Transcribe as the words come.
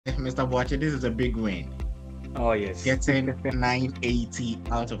Mr. Boache, this is a big win. Oh yes. Getting 980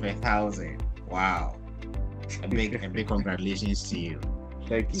 out of 1,000. Wow. A big congratulations to you.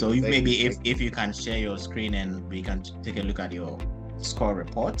 Thank you. So if you can share your screen and we can take a look at your score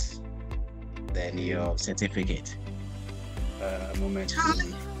report, then your certificate. A moment.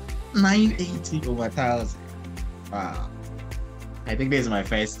 980 over 1,000. Wow. I think this is my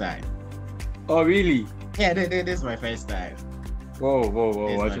first time. Oh really? Yeah, this is my first time.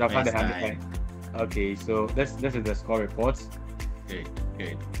 Whoa. I should have had the hand. Okay, so this is the score report. Good.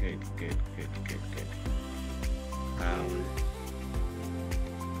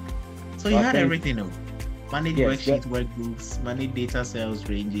 So you had everything, though. Manage worksheet, workbooks, manage data cells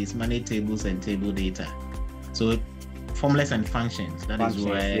ranges, manage tables and table data. So formulas and functions. That is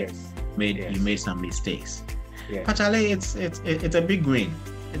where you made some mistakes. Yeah. But Charlie, it's a big win.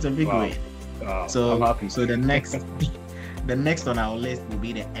 It's a big win. Wow. So I'm happy. So the next on our list will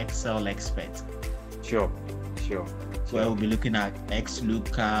be the Excel expert. Sure. Where we'll be looking at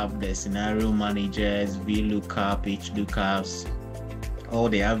XLOOKUP, the scenario managers, VLOOKUP, HLOOKUPs, all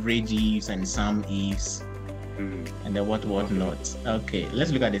the average ifs and some ifs, and the what not. Okay,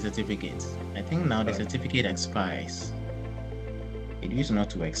 let's look at the certificate. I think now the certificate expires. It used not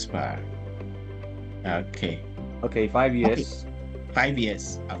to expire. Okay, 5 years. Okay. 5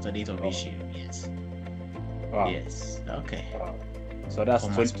 years after date of issue. Yes. Wow. Yes. Okay. Wow. So that's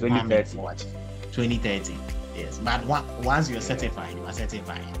 2030. 2030. Yes. But once you're certified, you are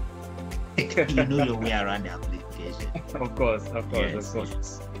certified. You know your way around the application. Of course. Yes. So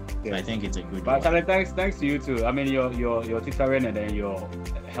I think it's a good one. But thanks to you too. I mean, your tutoring and then your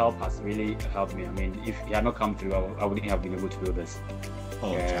help has really helped me. I mean, if you had not come through, I wouldn't have been able to do this.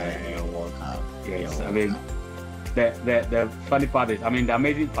 Oh, you're welcome. Yes. I mean, the funny part is, I mean, the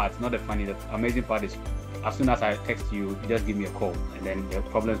amazing part, not the funny, the amazing part is, as soon as I text you, you just give me a call, and then the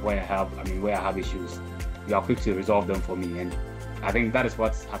problems where I have issues, you are quick to resolve them for me, and I think that is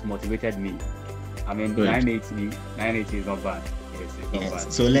what has motivated me. I mean, 980 is not bad. Yes, it's not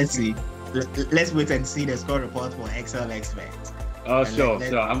bad. So let's see. Let's wait and see the score report for Excel expert. Oh, sure.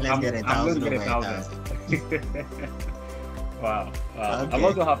 I'm going to get 1,000. Wow. Okay. I'm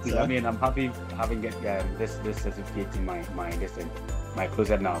also happy. I mean, I'm happy having this certificate in my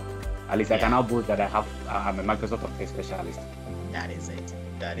closet now. At least I can now boast that I'm a Microsoft Office specialist. That is it.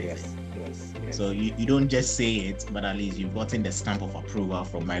 Yes. So you don't just say it, but at least you've gotten the stamp of approval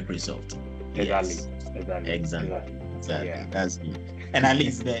from Microsoft. Exactly. Yeah. That's good. And at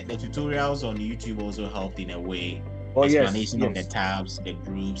least the tutorials on YouTube also helped in a way. Explanation of the tabs, the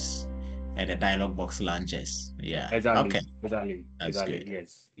groups, and the dialog box launches. Yeah. Exactly. Good.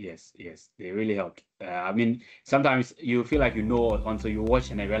 Yes. They really helped. I mean, sometimes you feel like you know until you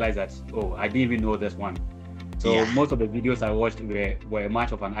watch and I realize that, oh, I didn't even know this one. So most of the videos I watched were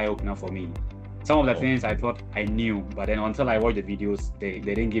much of an eye-opener for me. Some of the things I thought I knew, but then until I watched the videos, they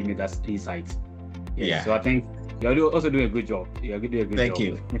didn't give me that insight. Yeah. So I think you're also doing a good job. You're doing a good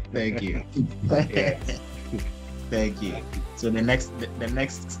job. Thank you. Thank you. So the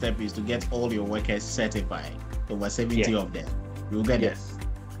next step is to get all your workers certified. Over 70 of them. We'll get there.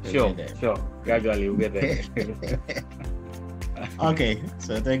 Sure. Gradually we'll get there. Okay.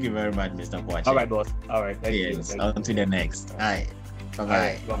 So thank you very much, Mr. Boache. All right, boss. All right. Thank you. On to the next. All right.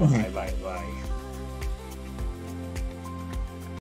 Bye-bye. Bye.